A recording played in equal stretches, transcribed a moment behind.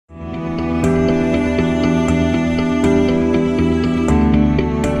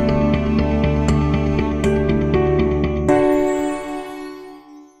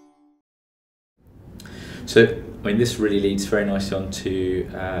So, I mean, this really leads very nicely on to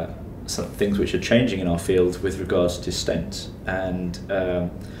some things which are changing in our field with regards to stents. And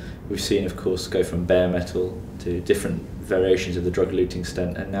we've seen, of course, go from bare metal to different variations of the drug-eluting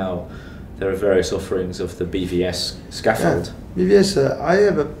stent, and now there are various offerings of the BVS scaffold. Yeah. BVS, I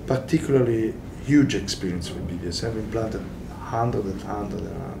have a particularly huge experience with BVS. I've implanted 100 and 100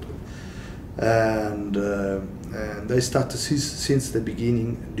 and 100. And I started since the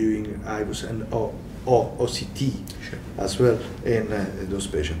beginning doing IVUS and OCT as well in those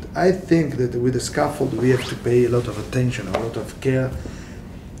patients. I think that with the scaffold we have to pay a lot of attention, a lot of care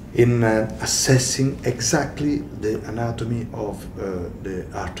in assessing exactly the anatomy of the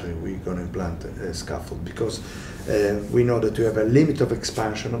artery we're going to implant a scaffold, because we know that we have a limit of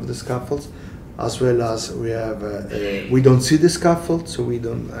expansion of the scaffolds, as well as we have we don't see the scaffold, so we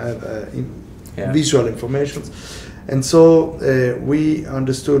don't have visual information. And so we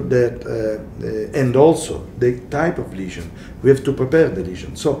understood that, and also the type of lesion, we have to prepare the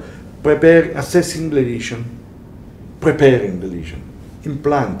lesion. So assessing the lesion, preparing the lesion,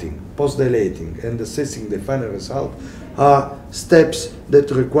 implanting, post-dilating, and assessing the final result are steps that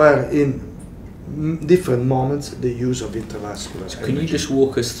require in different moments the use of intravascular. So can you just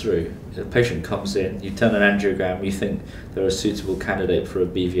walk us through? A patient comes in, you turn an angiogram, you think they're a suitable candidate for a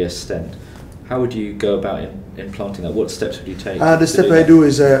BVS stent. How would you go about implanting that? What steps would you take? The step I do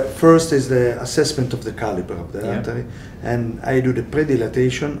is first is the assessment of the caliber of the artery, and I do the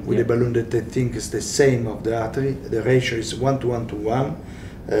predilatation with a balloon that I think is the same of the artery. The ratio is 1 to 1 to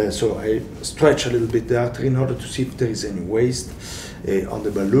 1, so I stretch a little bit the artery in order to see if there is any waste on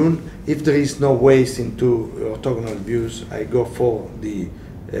the balloon. If there is no waste in two orthogonal views, I go for the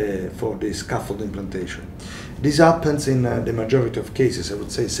scaffold implantation. This happens in the majority of cases, I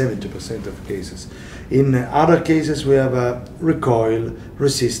would say 70% of cases. In other cases we have a recoil,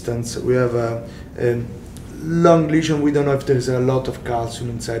 resistance, we have a long lesion, we don't know if there is a lot of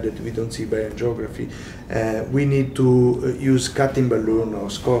calcium inside that we don't see by angiography. We need to use cutting balloon or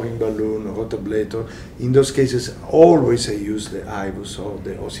scoring balloon or rotablator. In those cases, always I use the IVUS or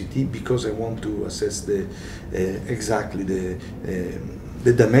the OCT because I want to assess exactly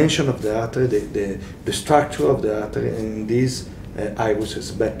the dimension of the artery, the structure of the artery, and this IVUS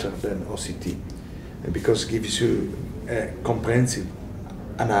is better than OCT because it gives you a comprehensive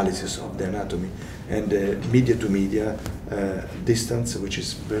analysis of the anatomy and the media to media distance, which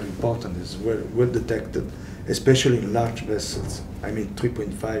is very important, is well detected, especially in large vessels. I mean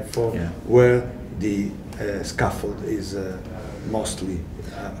 3.5, 4, where the scaffold is mostly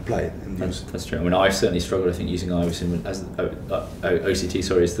applied and used. That's true. I mean, I certainly struggled, I think, using IVUS as OCT.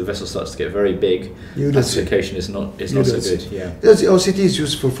 Sorry, as the vessel starts to get very big, classification is not so good. Yeah. The OCT is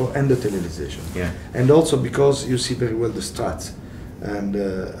useful for endothelialization. Yeah. And also because you see very well the struts and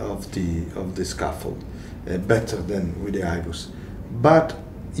of the scaffold better than with the IVUS. But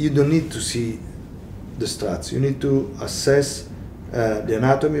you don't need to see the struts. You need to assess the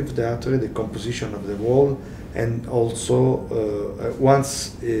anatomy of the artery, the composition of the wall, and also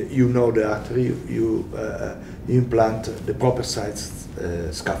once you know the artery, you implant the proper size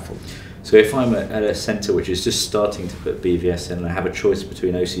scaffold. So if I'm at a centre which is just starting to put BVS in and I have a choice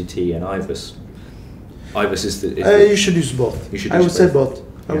between OCT and IVUS, IVUS is the... you should use both. I would say both.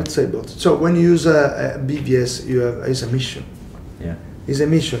 I would say both. So when you use a BVS, it's a mission. Yeah. It's a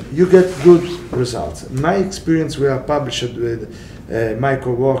mission. You get good results. In my experience, we are published with my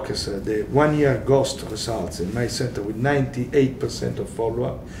co-workers the 1-year ghost results in my center with 98% of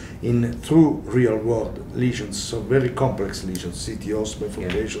follow-up in true real-world lesions, so very complex lesions, CTOs,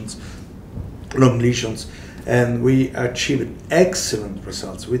 bifurcations, long lesions, and we achieved excellent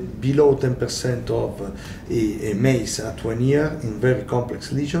results with below 10% of a MACE at 1 year in very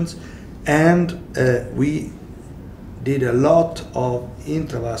complex lesions, and we did a lot of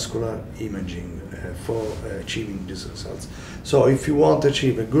intravascular imaging for achieving these results. So if you want to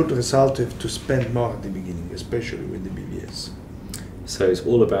achieve a good result, you have to spend more at the beginning, especially with the BVS. So it's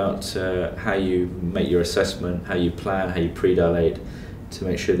all about how you make your assessment, how you plan, how you predilate to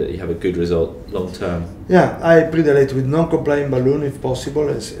make sure that you have a good result long term. Yeah, I predilate with non-compliant balloon if possible,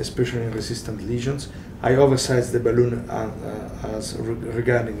 especially in resistant lesions. I oversize the balloon as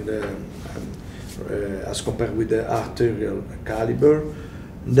regarding the as compared with the arterial caliber.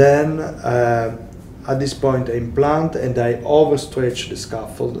 Then at this point I implant and I overstretch the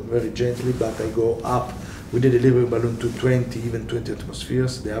scaffold very gently, but I go up with the delivery balloon to 20, even 20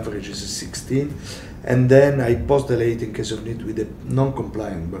 atmospheres. The average is 16. And then I post-dilate in case of need with a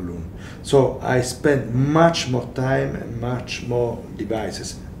non-compliant balloon. So I spend much more time and much more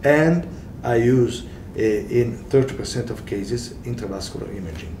devices. And I use, in 30% of cases, intravascular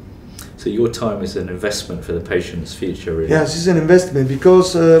imaging. So your time is an investment for the patient's future, really. Yes, it's an investment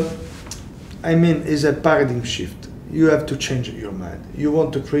because, I mean, it's a paradigm shift. You have to change your mind. You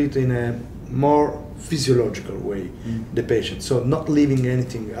want to treat in a more physiological way the patient. So not leaving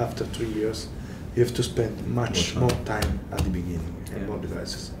anything after 3 years. You have to spend much more time at the beginning and more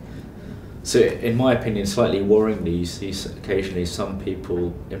devices. So, in my opinion, slightly worryingly, you see occasionally some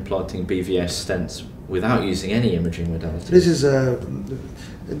people implanting BVS stents without using any imaging modality. This is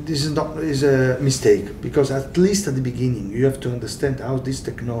a mistake, because at least at the beginning you have to understand how this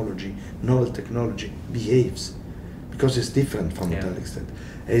technology, novel technology, behaves, because it's different from metallic stent.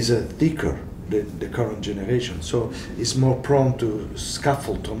 It's thicker, the current generation, so it's more prone to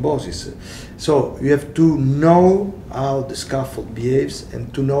scaffold thrombosis. So you have to know how the scaffold behaves,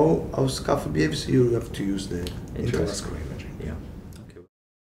 and to know how scaffold behaves, you have to use the intravascular imaging. Yeah.